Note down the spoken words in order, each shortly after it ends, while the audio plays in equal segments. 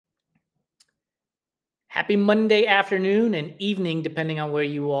Happy Monday afternoon and evening, depending on where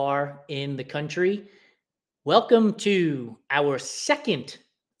you are in the country. Welcome to our second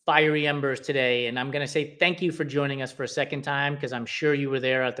Fiery Embers today. And I'm going to say thank you for joining us for a second time because I'm sure you were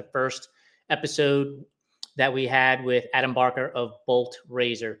there at the first episode that we had with Adam Barker of Bolt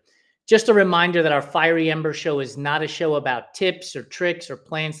Razor. Just a reminder that our Fiery Ember show is not a show about tips or tricks or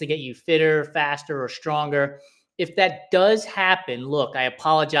plans to get you fitter, faster, or stronger. If that does happen, look, I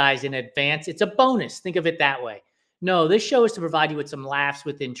apologize in advance. It's a bonus. Think of it that way. No, this show is to provide you with some laughs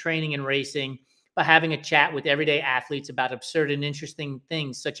within training and racing by having a chat with everyday athletes about absurd and interesting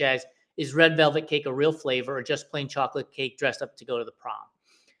things such as, is red velvet cake a real flavor or just plain chocolate cake dressed up to go to the prom?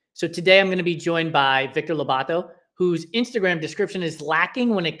 So today I'm going to be joined by Victor Lobato, whose Instagram description is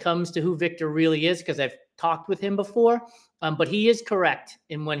lacking when it comes to who Victor really is because I've talked with him before, but he is correct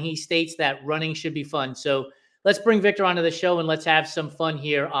in when he states that running should be fun. So let's bring Victor onto the show and let's have some fun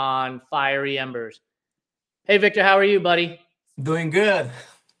here on Fiery Embers. Hey, Victor, how are you, buddy? Doing good.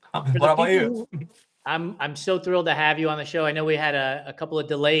 What about you? I'm so thrilled to have you on the show. I know we had a couple of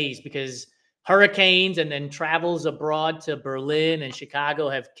delays because hurricanes and then travels abroad to Berlin and Chicago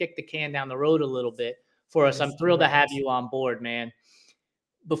have kicked the can down the road a little bit for us. I'm thrilled to have you on board, man.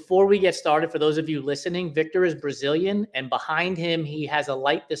 Before we get started, for those of you listening, Victor is Brazilian, and behind him, he has a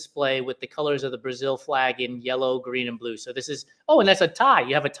light display with the colors of the Brazil flag in yellow, green, and blue. So this is, and that's a tie.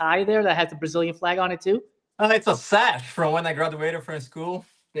 You have a tie there that has the Brazilian flag on it too? It's a sash from when I graduated from school.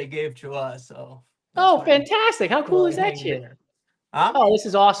 They gave to us. So. Fantastic. How cool is that shit? Huh? Oh, this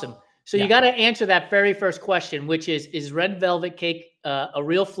is awesome. So you got to answer that very first question, which is red velvet cake a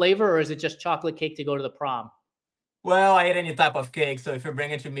real flavor or is it just chocolate cake to go to the prom? Well, I eat any type of cake, so if you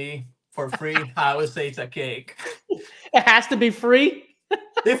bring it to me for free, I would say it's a cake. It has to be free?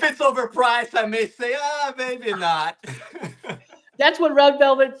 If it's overpriced, I may say, maybe not. That's what red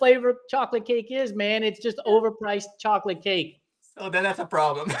velvet flavored chocolate cake is, man. It's just overpriced chocolate cake. So then that's a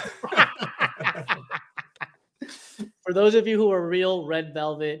problem. For those of you who are real red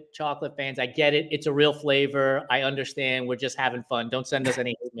velvet chocolate fans, I get it. It's a real flavor. I understand. We're just having fun. Don't send us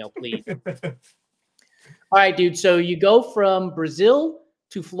any hate mail, please. All right, dude. So you go from Brazil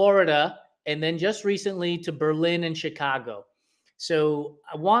to Florida and then just recently to Berlin and Chicago. So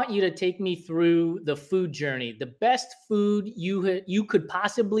I want you to take me through the food journey. The best food you could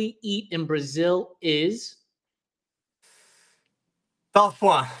possibly eat in Brazil is? Tough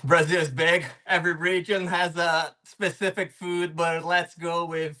one. Brazil is big. Every region has a specific food, but let's go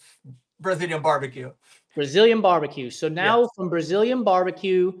with Brazilian barbecue. Brazilian barbecue. So now from Brazilian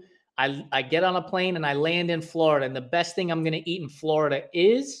barbecue, I get on a plane and I land in Florida. And the best thing I'm going to eat in Florida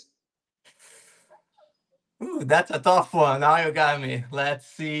is? Ooh, that's a tough one. Now you got me. Let's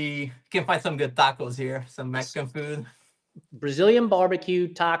see. You can find some good tacos here. Some Mexican food. Brazilian barbecue,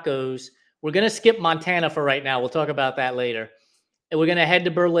 tacos. We're going to skip Montana for right now. We'll talk about that later. And we're going to head to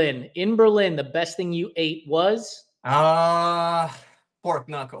Berlin. In Berlin, the best thing you ate was? Pork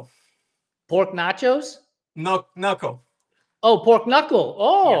knuckle. Pork nachos? Knuckle. Oh, pork knuckle.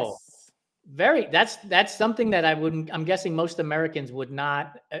 Oh, yes. That's something that I'm guessing most Americans would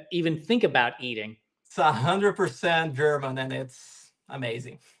not even think about eating. It's 100% German and it's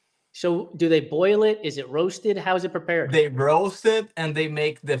amazing. So do they boil it? Is it roasted? How is it prepared? They roast it and they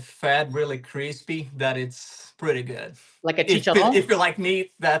make the fat really crispy that it's pretty good. Like a chicharrón? If you like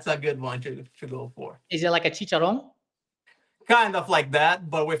meat, that's a good one to go for. Is it like a chicharrón? Kind of like that,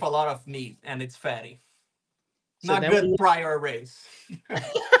 but with a lot of meat and it's fatty. So not good prior race.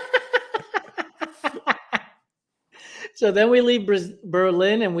 So then we leave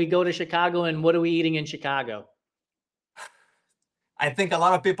Berlin and we go to Chicago. And what are we eating in Chicago? I think a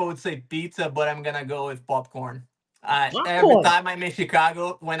lot of people would say pizza, but I'm going to go with popcorn. Every time I'm in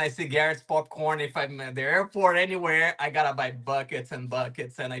Chicago, when I see Garrett's popcorn, if I'm at the airport, anywhere, I got to buy buckets and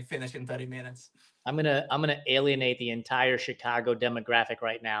buckets and I finish in 30 minutes. I'm gonna alienate the entire Chicago demographic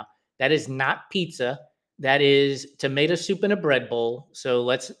right now. That is not pizza. That is tomato soup in a bread bowl. So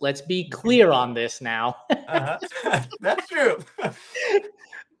let's be clear on this now. That's true.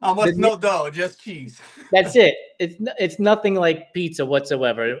 Almost no dough, just cheese. That's it. It's nothing like pizza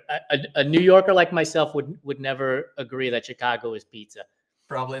whatsoever. A New Yorker like myself would never agree that Chicago is pizza.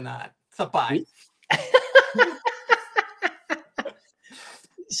 Probably not. It's a pie.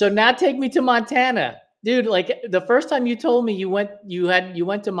 So now take me to Montana. Dude, like the first time you told me you went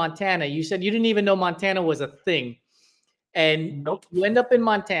to Montana, you said you didn't even know Montana was a thing. And you end up in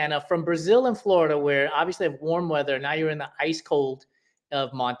Montana from Brazil and Florida, where obviously have warm weather. Now you're in the ice cold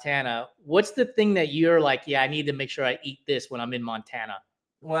of Montana. What's the thing that you're like, yeah, I need to make sure I eat this when I'm in Montana?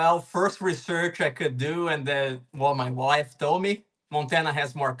 Well, first research I could do, and then my wife told me Montana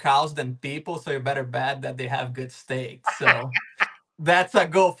has more cows than people, so you better bet that they have good steak. So that's a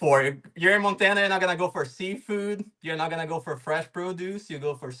go for it. You're in Montana, you're not gonna go for seafood. You're not gonna go for fresh produce. You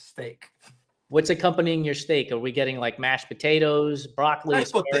go for steak. What's accompanying your steak? Are we getting like mashed potatoes, broccoli, Mashed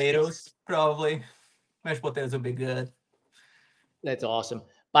asparagus? potatoes, probably. Mashed potatoes would be good. That's awesome.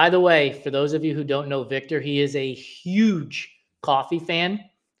 By the way, for those of you who don't know Victor, he is a huge coffee fan.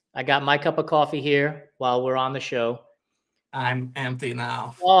 I got my cup of coffee here while we're on the show. I'm empty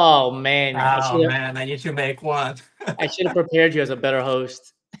now. Oh man, Oh man, I need to make one. I should have prepared you as a better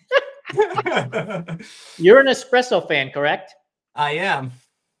host. You're an espresso fan, correct? I am.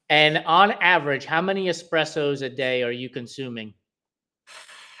 And on average, how many espressos a day are you consuming?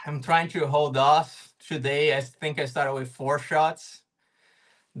 I'm trying to hold off. Today, I think I started with 4 shots.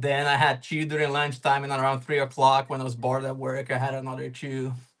 Then I had two during lunchtime, and around 3 o'clock when I was bored at work, I had another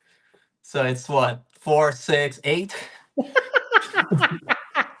two. So it's what, 4, 6, 8?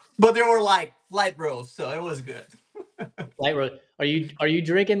 But they were like light roast, so it was good. Light roast. Are you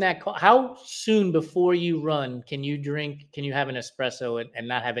drinking that? How soon before you run can you drink? Can you have an espresso and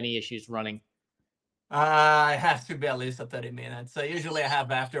not have any issues running? It has to be at least a 30 minutes. So usually I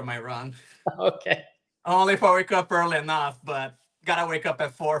have after my run. Okay. Only if I wake up early enough, but gotta wake up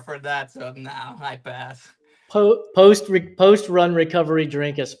at 4 for that. So now I pass. Post run recovery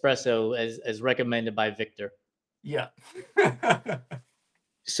drink espresso as recommended by Victor. Yeah.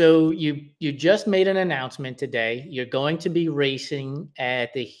 So you just made an announcement today. You're going to be racing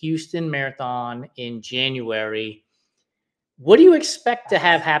at the Houston Marathon in January. What do you expect to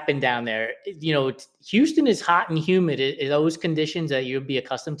have happen down there? You know, Houston is hot and humid. Is those conditions that you'd be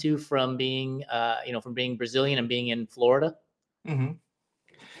accustomed to from being, from being Brazilian and being in Florida? Mm-hmm.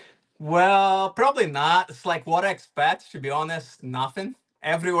 Well, probably not. It's like what I expect, to be honest, nothing.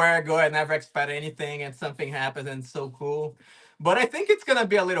 Everywhere I go, I never expect anything, and something happens, and it's so cool. But I think it's gonna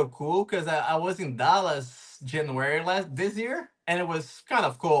be a little cool because I was in Dallas January this year, and it was kind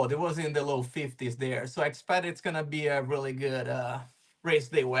of cold. It was in the low 50s there, so I expect it's gonna be a really good race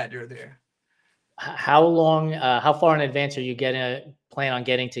day weather there. How far in advance are you plan on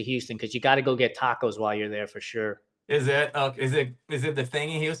getting to Houston? Because you got to go get tacos while you're there for sure. Is it? Is it the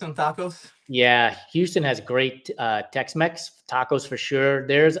thing in Houston, tacos? Yeah, Houston has great Tex-Mex tacos for sure.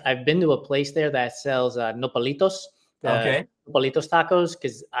 I've been to a place there that sells nopalitos, the Okay. nopalitos tacos,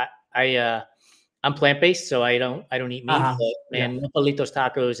 because I'm plant-based, so I don't eat meat. Uh-huh. But Yeah. man, nopalitos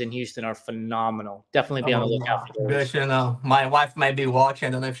tacos in Houston are phenomenal. Definitely be on the Oh, lookout wow. for Good those. to know. My wife might be watching.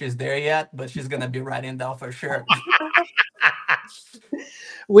 I don't know if she's there yet, but she's gonna be writing down for sure.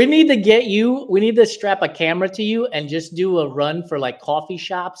 We need to get you. We need to strap a camera to you and just do a run for like coffee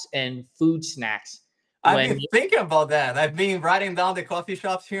shops and food snacks. I've When been thinking about that. I've been writing down the coffee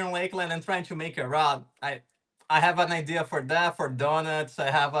shops here in Lakeland and trying to make a route. I have an idea for that, for donuts.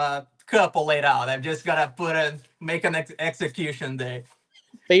 I have a couple laid out. I've just gotta make an execution day.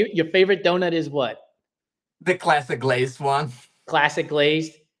 your favorite donut is what? The classic glazed one. Classic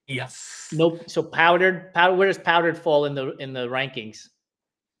glazed. Yes. Nope. So powdered. Where does powdered fall in the rankings?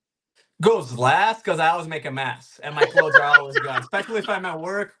 Goes last because I always make a mess and my clothes are always gone. Especially if I'm at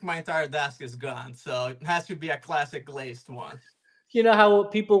work, my entire desk is gone. So it has to be a classic glazed one. You know how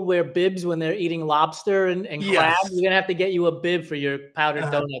people wear bibs when they're eating lobster and crab? Yes. You're gonna have to get you a bib for your powdered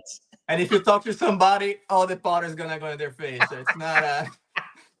Uh-huh. donuts. And if you talk to somebody, all the powder is gonna go in their face. So it's not a.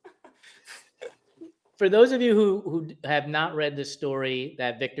 For those of you who have not read the story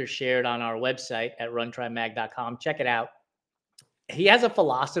that Victor shared on our website at runtrimag.com, check it out. He has a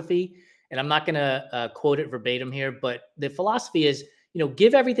philosophy, and I'm not going to quote it verbatim here, but the philosophy is,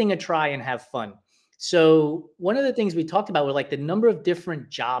 give everything a try and have fun. So one of the things we talked about were like the number of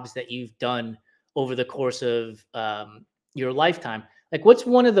different jobs that you've done over the course of your lifetime. Like, what's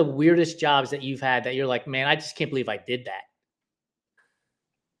one of the weirdest jobs that you've had that you're like, man, I just can't believe I did that?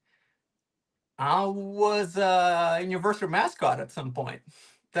 I was a universal mascot at some point.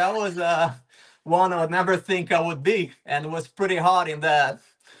 That was one I would never think I would be, and it was pretty hot in the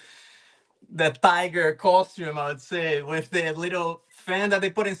tiger costume. I would say with the little fan that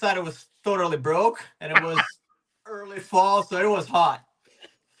they put inside, it was totally broke, and it was early fall, so it was hot.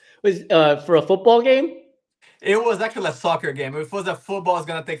 Was for a football game? It was actually a soccer game. If it was a football, it's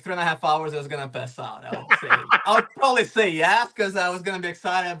gonna take 3.5 hours. I was gonna pass out. I would say. I would probably say yes because I was gonna be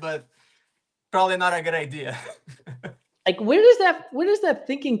excited, but probably not a good idea. Like, where does that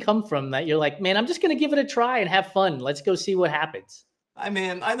thinking come from that you're like, man, I'm just gonna give it a try and have fun. Let's go see what happens. I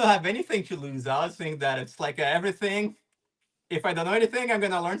mean, I don't have anything to lose. I was think that it's like everything. If I don't know anything, I'm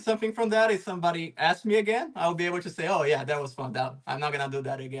gonna learn something from that. If somebody asks me again, I'll be able to say, "Oh yeah, that was fun. That I'm not gonna do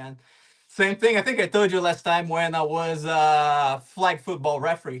that again." Same thing. I think I told you last time when I was a flag football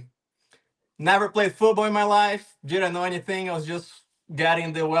referee. Never played football in my life. Didn't know anything. I was just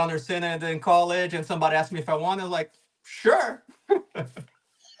getting the wellness center in college, and somebody asked me if I wanted. I was like, sure. You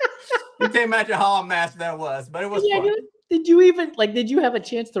can't imagine how a mess that was, but it was Yeah, fun. did you even like? Did you have a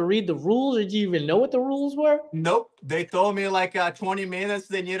chance to read the rules, or did you even know what the rules were? Nope. They told me like 20 minutes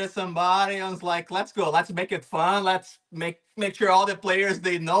they needed somebody. I was like, let's go. Let's make it fun. Let's make sure all the players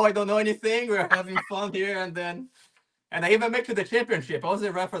they know I don't know anything. We're having fun here, and I even made it to the championship. I was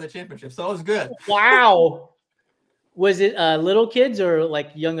the ref for the championship, so it was good. Wow. Was it little kids or like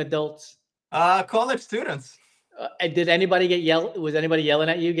young adults? College students. Did anybody get yelled? Was anybody yelling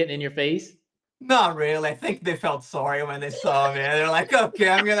at you, getting in your face? Not really. I think they felt sorry when they saw me. They're like, okay,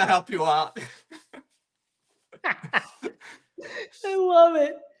 I'm gonna help you out. I love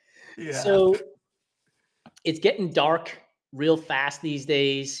it. Yeah. So it's getting dark real fast these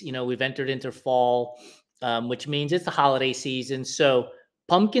days. You know, we've entered into fall, which means it's the holiday season. So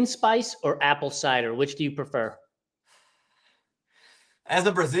pumpkin spice or apple cider, which do you prefer? As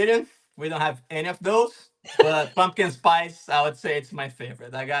a Brazilian, we don't have any of those, but pumpkin spice, I would say it's my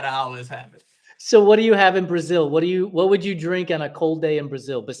favorite. I gotta always have it. So what do you have in Brazil? What would you drink on a cold day in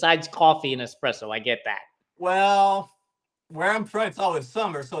Brazil besides coffee and espresso? I get that. Well, where I'm from, it's always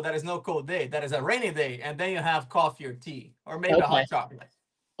summer, so that is no cold day. That is a rainy day, and then you have coffee or tea, or maybe a Okay. hot chocolate.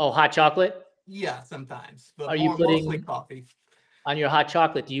 Oh, hot chocolate? Yeah, sometimes, but Are you mostly putting coffee. on your hot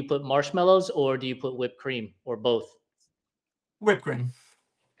chocolate, do you put marshmallows or do you put whipped cream or both? Whipped cream.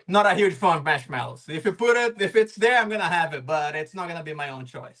 Not a huge fan of marshmallows. If you put it, if it's there, I'm gonna have it, but it's not gonna be my own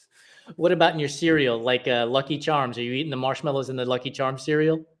choice. What about in your cereal, like Lucky Charms? Are you eating the marshmallows in the Lucky Charms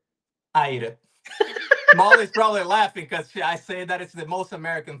cereal? I eat it. Molly's probably laughing because I say that it's the most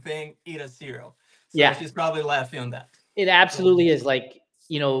American thing, eat a cereal. So Yeah, she's probably laughing on that. it absolutely is. Like,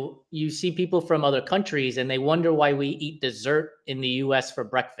 you know, you see people from other countries and they wonder why we eat dessert in the US for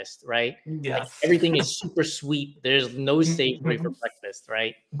breakfast, right? Like Yes. everything is super sweet. There's no savory for breakfast,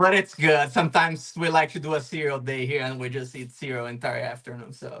 right? But it's good. Sometimes we like to do a cereal day here and we just eat cereal entire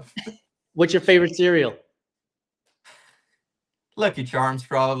afternoon. So What's your favorite cereal? Lucky Charms,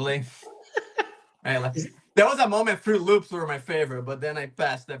 probably. There was a moment Fruit Loops were my favorite, but then I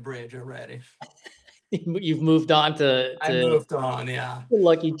passed that bridge already. You've moved on I to moved on, yeah.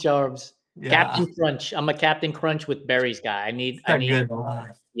 Lucky Charms. Yeah. Captain Crunch. I'm a Captain Crunch with berries guy. It's I a need good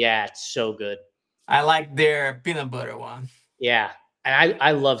one. yeah, it's so good. I like their peanut butter one. Yeah. And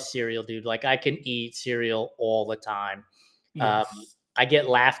I love cereal, dude. Like I can eat cereal all the time. Um, Yes. I get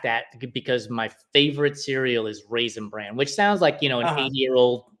laughed at because my favorite cereal is Raisin Bran, which sounds like, you know, an Uh-huh.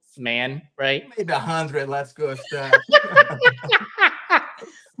 80-year-old man, right? Maybe 100. Let's go with that.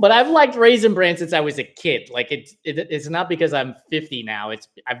 But I've liked Raisin Bran since I was a kid. Like it's not because I'm 50 now.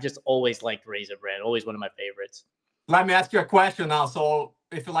 I've just always liked Raisin Bran. Always one of my favorites. Let me ask you a question now. So,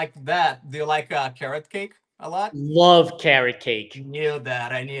 if you like that, do you like carrot cake a lot? Love carrot cake. Knew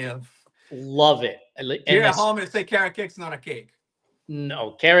that. I knew. Love it. Here And at home, they say carrot cake's not a cake.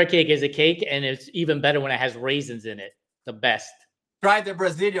 no, carrot cake is a cake, and it's even better when it has raisins in it. The best. Try the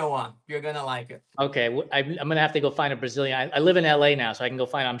Brazilian one. You're gonna like it. Okay, I'm gonna have to go find a Brazilian. I live in LA now, so I can go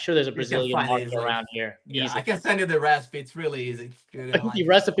find. I'm sure there's a You can Brazilian find it market easily. around here. Yeah, I Easy. can send you the recipe. It's really easy. You're gonna like The it.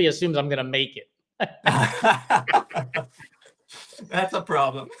 recipe assumes I'm gonna make it. That's a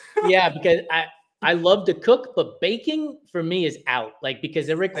problem. Yeah, because I love to cook, but baking for me is out. Like because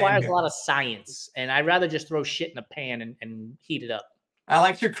it requires a here. lot of science, and I'd rather just throw shit in a pan and heat it up. I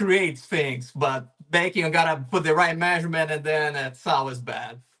like to create things, but baking, you gotta put the right measurement, and then it's always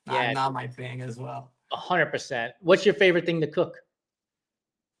bad. Yeah, Not my thing as well. 100%. What's your favorite thing to cook?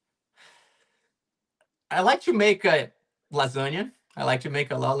 I like to make a lasagna. I like to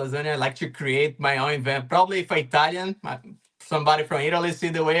make a lot of lasagna. I like to create my own event. Probably if Italian, somebody from Italy see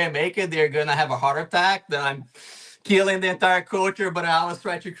the way I make it, they're gonna have a heart attack that I'm killing the entire culture. But I always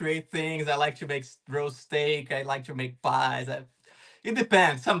try to create things. I like to make roast steak. I like to make pies. It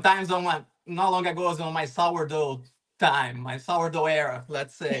depends. Sometimes on my not long ago I was on my sourdough time, my sourdough era,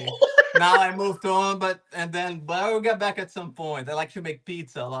 let's say. Now I moved on, but I will get back at some point. I like to make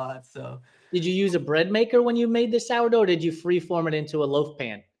pizza a lot, so Did you use a bread maker when you made the sourdough, or did you freeform it into a loaf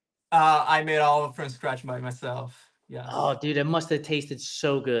pan? I made all of it from scratch by myself. Yes. Oh, dude, it must have tasted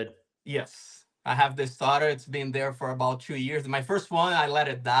so good. Yes. I have this starter. It's been there for about 2 years. My first one, I let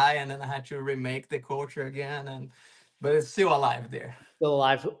it die, and then I had to remake the culture again, but it's still alive there. Still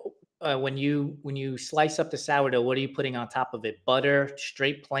alive. When you slice up the sourdough, what are you putting on top of it? Butter,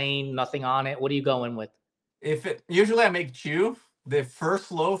 straight plain, nothing on it. What are you going with? Usually I make two. The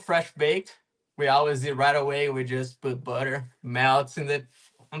first loaf, fresh baked, we always eat right away. We just put butter, melts in it,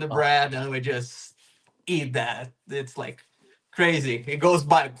 on the bread, and we just eat that. It's like crazy. It goes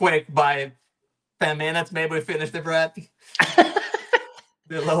by quick, by 10 minutes, maybe we finish the bread.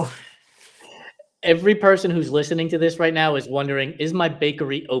 Below. Every person who's listening to this right now is wondering, is my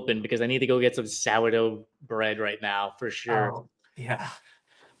bakery open? Because I need to go get some sourdough bread right now for sure. Oh, yeah.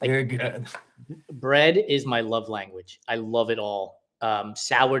 Very good. Bread is my love language. I love it all.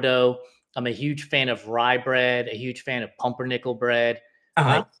 Sourdough. I'm a huge fan of rye bread, a huge fan of pumpernickel bread,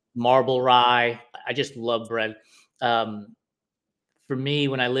 like marble rye. I just love bread. For me,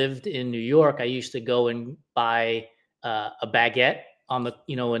 when I lived in New York, I used to go and buy a baguette on the,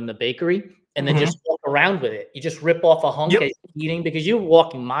 in the bakery, and then just walk around with it. You just rip off a hunk as you're eating, because you're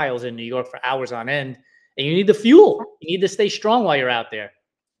walking miles in New York for hours on end, and you need the fuel. You need to stay strong while you're out there.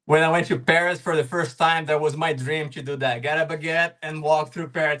 When I went to Paris for the first time, that was my dream to do that. Get a baguette and walk through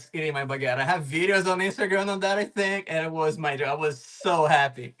Paris eating my baguette. I have videos on Instagram on that, I think, and it was my dream. I was so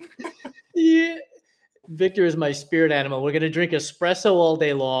happy. Yeah. Victor is my spirit animal. We're going to drink espresso all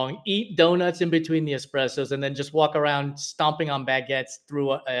day long, eat donuts in between the espressos, and then just walk around stomping on baguettes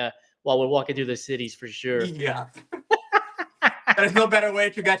through while we're walking through the cities for sure. Yeah. There's no better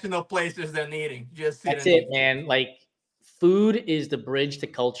way to get to know places than eating. Just That's it, man. Like, food is the bridge to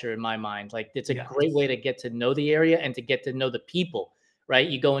culture in my mind. Like, it's a great way to get to know the area and to get to know the people, right?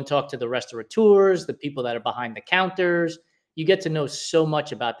 You go and talk to the restaurateurs, the people that are behind the counters. You get to know so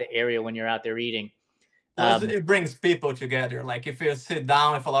much about the area when you're out there eating. It brings people together. Like, if you sit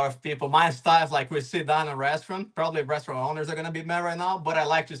down with a lot of people, my style is like, we sit down in a restaurant. Probably restaurant owners are going to be mad right now, but I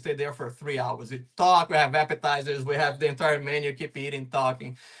like to stay there for 3 hours. We talk, we have appetizers, we have the entire menu, keep eating,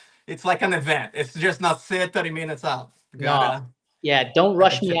 talking. It's like an event. It's just not sit 30 minutes out. Don't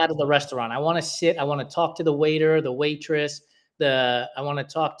rush me out of the restaurant. I want to sit. I want to talk to the waiter, the waitress. I want to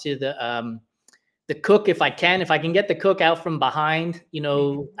talk to the cook if I can. If I can get the cook out from behind,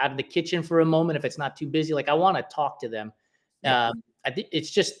 out of the kitchen for a moment, if it's not too busy. Like, I want to talk to them. I think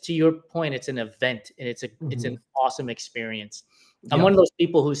it's just, to your point, it's an event, and it's an awesome experience. I'm one of those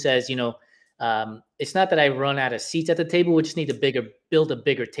people who says, it's not that I run out of seats at the table. We just need to build a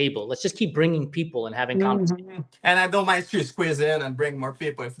bigger table. Let's just keep bringing people and having conversation. And I don't mind to squeeze in and bring more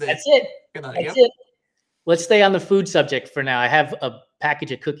people if they. That's it. That's it. Let's stay on the food subject for now. I have a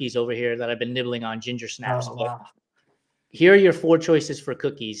package of cookies over here that I've been nibbling on, ginger snaps. Wow. Here are your 4 choices for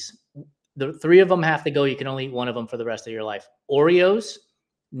cookies. The 3 of them have to go. You can only eat one of them for the rest of your life. Oreos,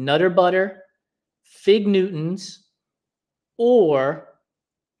 Nutter Butter, Fig Newtons, or,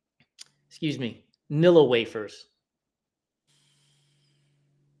 Nilla wafers.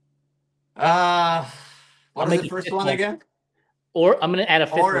 What is the first one again? Or I'm going to add a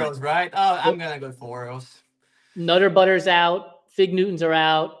 5th Oreos, one. Right? Oh, I'm going to go for Oreos. Nutter Butter's out. Fig Newtons are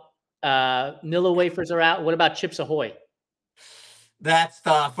out. Nilla wafers are out. What about Chips Ahoy? That's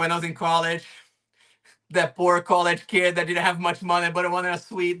tough. When I was in college, that poor college kid that didn't have much money but wanted a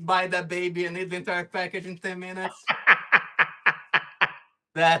sweet, buy that baby and eat the entire package in 10 minutes.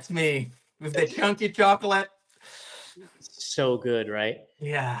 That's me. With the chunky chocolate. So good, right?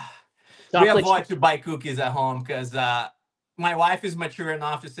 Yeah. We avoid to buy cookies at home because my wife is mature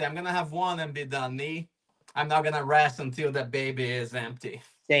enough to say, I'm going to have one and be done. Me, I'm not going to rest until that baby is empty.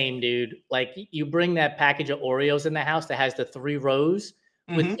 Same, dude. Like, you bring that package of Oreos in the house that has the 3 rows.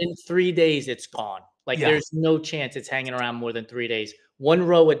 Within 3 days, it's gone. Like, there's no chance it's hanging around more than 3 days. 1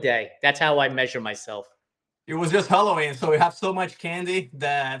 row a day. That's how I measure myself. It was just Halloween, so we have so much candy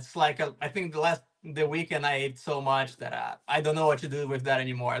that's like, I think the weekend I ate so much that I don't know what to do with that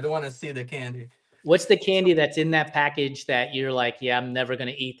anymore. I don't want to see the candy. What's the candy that's in that package that you're like, yeah, I'm never going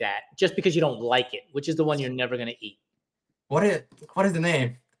to eat that, just because you don't like it? Which is the one you're never going to eat? What is the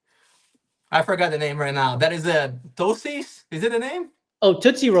name? I forgot the name right now. That is a Tootsie? Is it the name? Oh,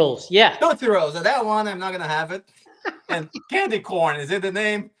 Tootsie Rolls. Yeah. Tootsie Rolls. That one, I'm not going to have it. And candy corn, is it the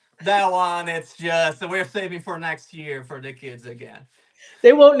name? That one, it's just, we're saving for next year for the kids again.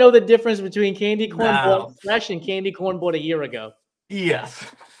 They won't know the difference between candy corn bought fresh and candy corn bought a year ago. Yes.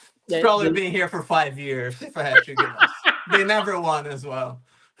 It's probably been here for 5 years, if I had to guess. They never won as well.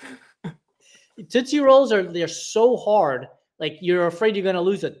 Tootsie Rolls they're so hard. Like, you're afraid you're going to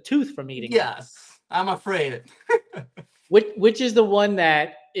lose a tooth from eating. Yes, I'm afraid. Which is the one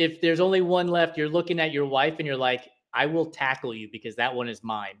that, if there's only one left, you're looking at your wife and you're like, I will tackle you because that one is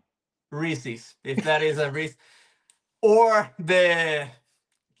mine. Reese's, if that is a Reese. Or the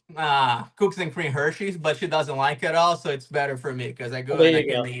cookies and cream Hershey's, but she doesn't like it all, so it's better for me because I go and I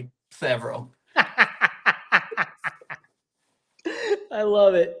can eat several. I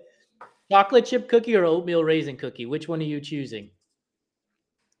love it. Chocolate chip cookie or oatmeal raisin cookie? Which one are you choosing?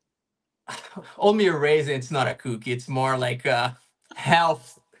 Oatmeal raisin, it's not a cookie. It's more like a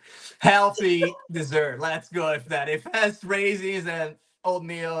health healthy dessert. Let's go with that. If it has raisins and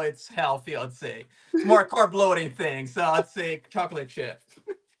oatmeal, it's healthy, I'd say. It's more carb loading thing. So I'd say chocolate chip.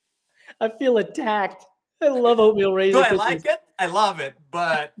 I feel attacked. I love oatmeal Do raisin I cookies. like it? I love it,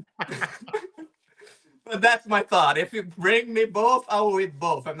 but but that's my thought. If you bring me both, I will eat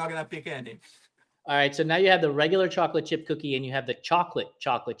both. I'm not gonna pick any. All right, so now you have the regular chocolate chip cookie and you have the chocolate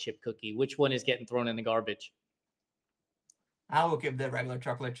chip cookie. Which one is getting thrown in the garbage? I will keep the regular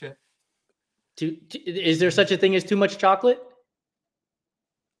chocolate chip. Is there such a thing as too much chocolate?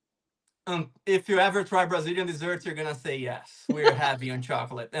 If you ever try Brazilian desserts, you're gonna say yes. We're heavy on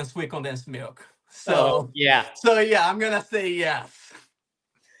chocolate and sweet condensed milk. Oh, yeah. So yeah, I'm gonna say yes.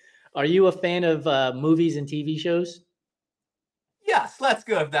 Are you a fan of movies and TV shows? Yes, let's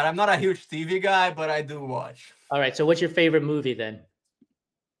go with that. I'm not a huge TV guy, but I do watch. All right, so what's your favorite movie then?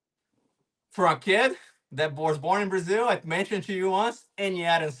 For a kid that was born in Brazil, I mentioned to you once, any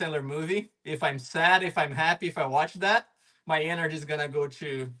Adam Sandler movie. If I'm sad, if I'm happy, if I watch that, my energy is gonna go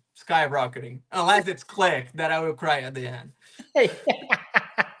to skyrocketing. Unless it's Click, that I will cry at the end.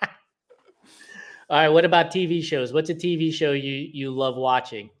 All right, what about TV shows? What's a TV show you love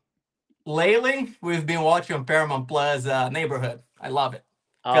watching? Lately, we've been watching on Paramount Plus Neighborhood. I love it.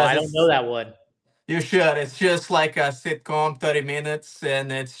 Oh, I don't know that one. You should. It's just like a sitcom, 30 minutes,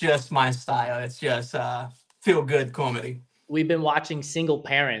 and it's just my style. It's just feel good comedy. We've been watching Single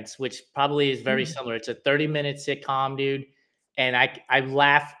Parents, which probably is very similar. It's a 30-minute sitcom, dude. And I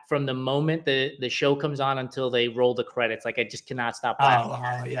laugh from the moment the show comes on until they roll the credits. Like I just cannot stop laughing.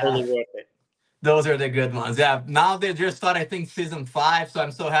 Oh, yeah. Totally worth it. Those are the good ones. Yeah. Now they just started, I think, season 5. So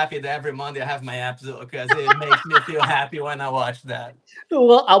I'm so happy that every Monday I have my episode because it makes me feel happy when I watch that.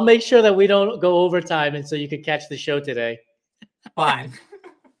 Well, I'll make sure that we don't go overtime, and so you can catch the show today. Fine.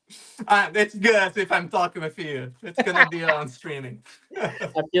 It's good if I'm talking with you. It's gonna be on streaming.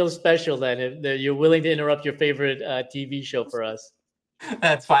 I feel special then if you're willing to interrupt your favorite TV show for us.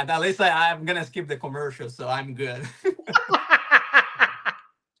 That's fine. At least I'm gonna skip the commercial, so I'm good.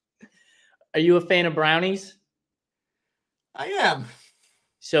 Are you a fan of brownies? I am.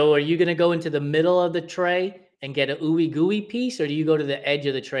 So are you going to go into the middle of the tray and get a ooey gooey piece, or do you go to the edge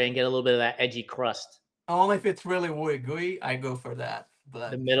of the tray and get a little bit of that edgy crust? Only if it's really wooey gooey, I go for that.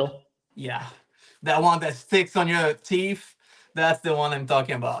 But the middle? Yeah. That one that sticks on your teeth, that's the one I'm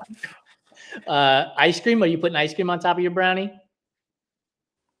talking about. Ice cream? Are you putting ice cream on top of your brownie?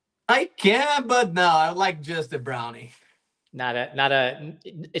 I can, but no, I like just the brownie.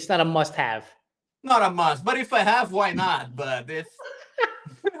 It's not a must-have. Not a must, but if I have, why not? But it's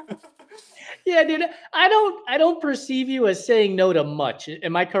yeah, dude. I don't perceive you as saying no to much.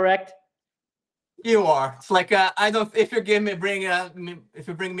 Am I correct? You are. It's like I don't. If you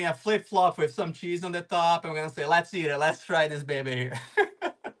bring me a flip flop with some cheese on the top, I'm gonna say, let's eat it. Let's try this baby here.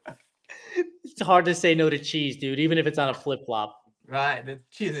 It's hard to say no to cheese, dude. Even if it's on a flip flop. Right. The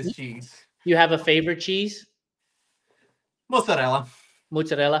cheese is cheese. You have a favorite cheese? Mozzarella.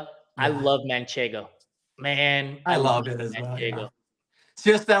 Mozzarella. Yeah. I love manchego. Man, I love it as well. Yeah. It's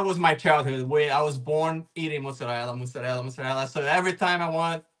just that was my childhood. I was born eating mozzarella. So every time I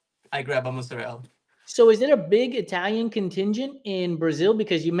want, I grab a mozzarella. So is there a big Italian contingent in Brazil?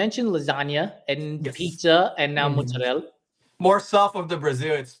 Because you mentioned lasagna and pizza and now mozzarella. More south of the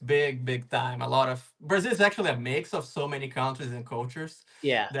Brazil, it's big time. Brazil is actually a mix of so many countries and cultures.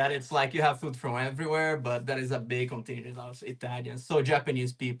 Yeah. That it's like you have food from everywhere, but that is a big contingent of Italians. So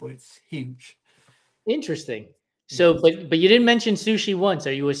Japanese people, it's huge. Interesting. So, but you didn't mention sushi once.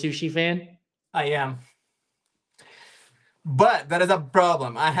 Are you a sushi fan? I am. But that is a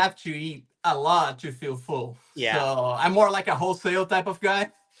problem. I have to eat a lot to feel full. Yeah. So I'm more like a wholesale type of guy.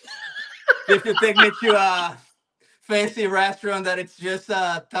 If you take me to a fancy restaurant that it's just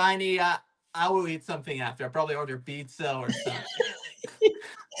tiny, I will eat something after. I'll probably order pizza or something.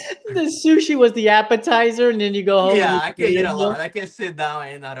 The sushi was the appetizer, and then you go home. Yeah, I can eat a lot. I can sit down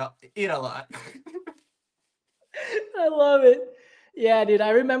and eat a lot. I love it. Yeah, dude. I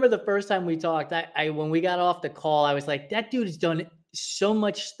remember the first time we talked. When we got off the call, I was like, that dude has done so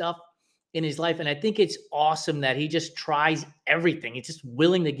much stuff in his life, and I think it's awesome that he just tries everything. He's just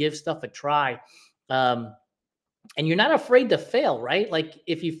willing to give stuff a try. And you're not afraid to fail, right? Like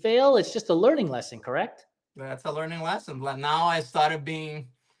if you fail, it's just a learning lesson, correct? That's a learning lesson. But now I started being,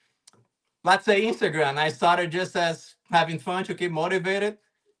 let's say Instagram. I started just as having fun to keep motivated.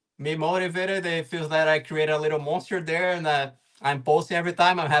 Me motivated. It feels that I create a little monster there and that I'm posting every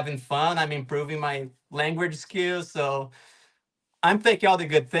time. I'm having fun. I'm improving my language skills. So I'm taking all the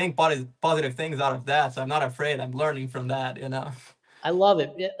good things, positive things out of that. So I'm not afraid. I'm learning from that, I love it.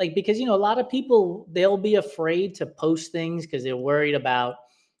 Like, because, a lot of people, they'll be afraid to post things because they're worried about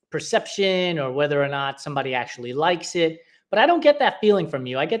perception or whether or not somebody actually likes it. But I don't get that feeling from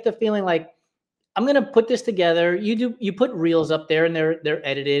you. I get the feeling like I'm going to put this together. You put reels up there and they're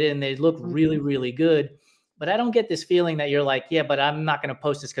edited and they look really, really good. But I don't get this feeling that you're like, yeah, but I'm not going to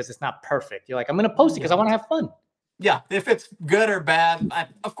post this because it's not perfect. You're like, I'm going to post it because I want to have fun. Yeah, if it's good or bad,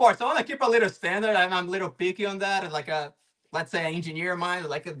 of course, I want to keep a little standard. I'm a little picky on that. Like let's say, an engineer mind,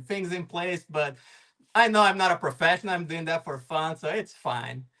 like things in place. But I know I'm not a professional. I'm doing that for fun, so it's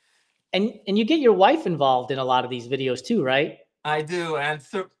fine. And you get your wife involved in a lot of these videos too, right? I do, and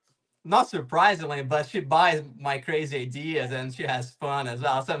not surprisingly, but she buys my crazy ideas and she has fun as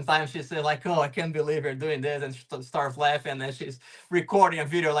well. Sometimes she says like, "Oh, I can't believe you're doing this," and she starts laughing, and then she's recording a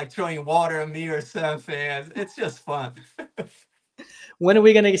video like throwing water at me or something. It's just fun. When are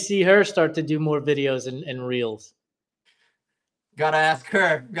we going to see her start to do more videos and reels? Gotta ask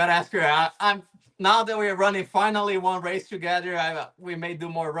her. Gotta ask her. I'm now that we're running finally one race together. We may do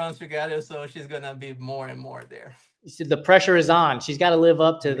more runs together, so she's gonna be more and more there. The pressure is on. She's got to live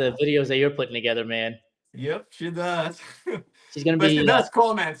up to the videos that you're putting together, man. Yep, she does. She's gonna But be. she does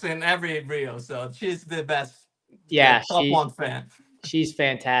comments in every reel, so she's the best. Yeah, top one fan. She's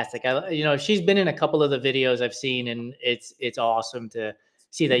fantastic. She's been in a couple of the videos I've seen, and it's awesome to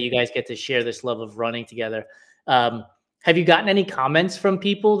see that you guys get to share this love of running together. Have you gotten any comments from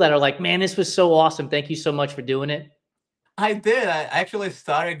people that are like, "Man, this was so awesome. Thank you so much for doing it"? I did. I actually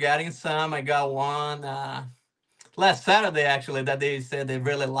started getting some. I got one last Saturday actually that they said they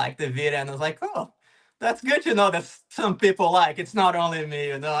really liked the video, and I was like, "Oh, that's good to know that some people like. It's not only me,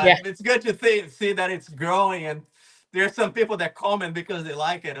 you know. Yeah. It's good to see that it's growing, and there's some people that comment because they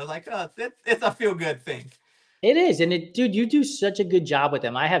like it. I was like, oh, it's a feel good thing. It is. And dude, you do such a good job with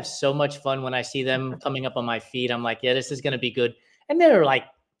them. I have so much fun when I see them coming up on my feed. I'm like, yeah, this is going to be good. And they're like,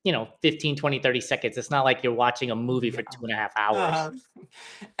 15, 20, 30 seconds. It's not like you're watching a movie for 2.5 hours.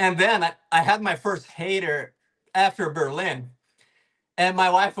 And then I had my first hater after Berlin. And my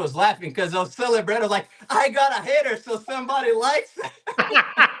wife was laughing because I was celebrating. I was like, I got a hater, so somebody likes it.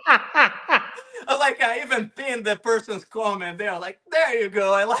 I even pinned the person's comment there. Like, there you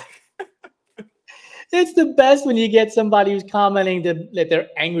go. I like It's the best when you get somebody who's commenting that they're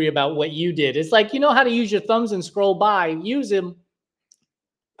angry about what you did. It's like, you know how to use your thumbs and scroll by. Use them.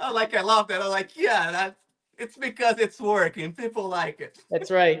 I love that. I'm like, yeah, it's because it's working. People like it. That's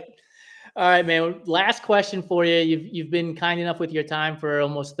right. All right, man. Last question for you. You've been kind enough with your time for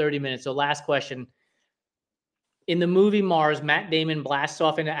almost 30 minutes. So last question. In the movie Mars, Matt Damon blasts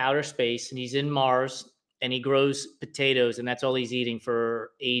off into outer space and he's in Mars and he grows potatoes and that's all he's eating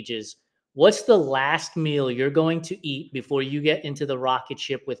for ages. What's the last meal you're going to eat before you get into the rocket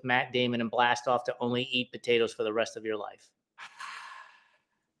ship with Matt Damon and blast off to only eat potatoes for the rest of your life?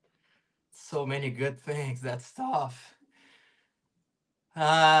 So many good things. That's tough.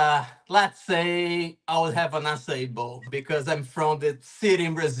 Let's say I would have an acai bowl because I'm from the city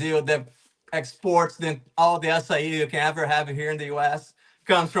in Brazil that exports all the acai you can ever have here in the US.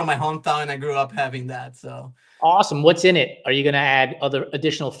 Comes from my hometown and I grew up having that. So awesome. What's in it? Are you going to add other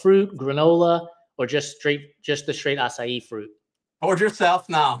additional fruit, granola, or just the straight acai fruit? Hold yourself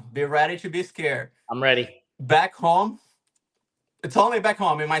now. Be ready to be scared. I'm ready. Back home, it's only back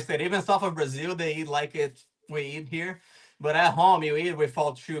home in my state. Even south of Brazil, they eat like we eat here. But at home, you eat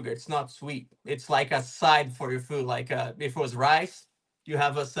without sugar. It's not sweet. It's like a side for your food. Like if it was rice, you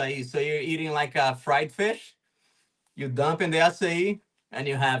have acai. So you're eating like a fried fish. You dump in the acai and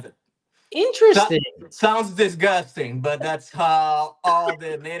you have it. Interesting. Sounds disgusting, but that's how all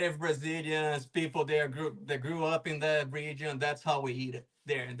the native Brazilians, people there grew up in that region. That's how we eat it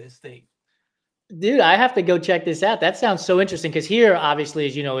there in this state. Dude, I have to go check this out. That sounds so interesting because here, obviously,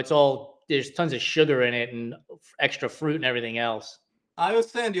 as you know, there's tons of sugar in it and extra fruit and everything else. I will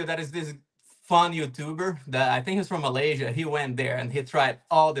send you. That is this fun YouTuber that I think he's from Malaysia. He went there and he tried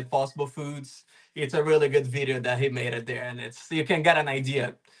all the possible foods. It's a really good video that he made it there, and you can get an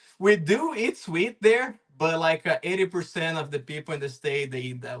idea. We do eat sweet there, but like 80% of the people in the state, they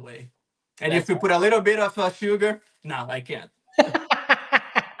eat that way. And if you put a little bit of sugar, no, I can't.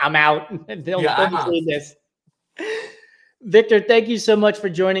 I'm out. I'm out. This. Victor, thank you so much for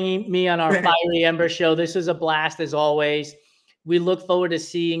joining me on our Fiery Embers show. This was a blast as always. We look forward to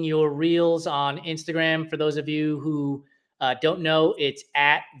seeing your reels on Instagram. For those of you who don't know, it's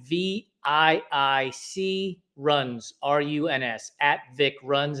at VIIC Runs, RUNS, at Vic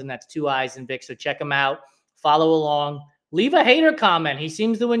Runs, and that's 2 I's in Vic. So check them out. Follow along. Leave a hater comment. He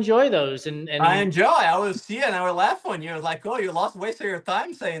seems to enjoy those. And I enjoy. I will see it and I will laugh on you. I was like, oh, you wasted your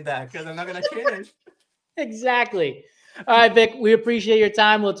time saying that because I'm not going to change. Exactly. All right, Vic, we appreciate your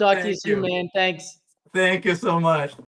time. We'll talk to you soon, man. Thanks. Thank you so much.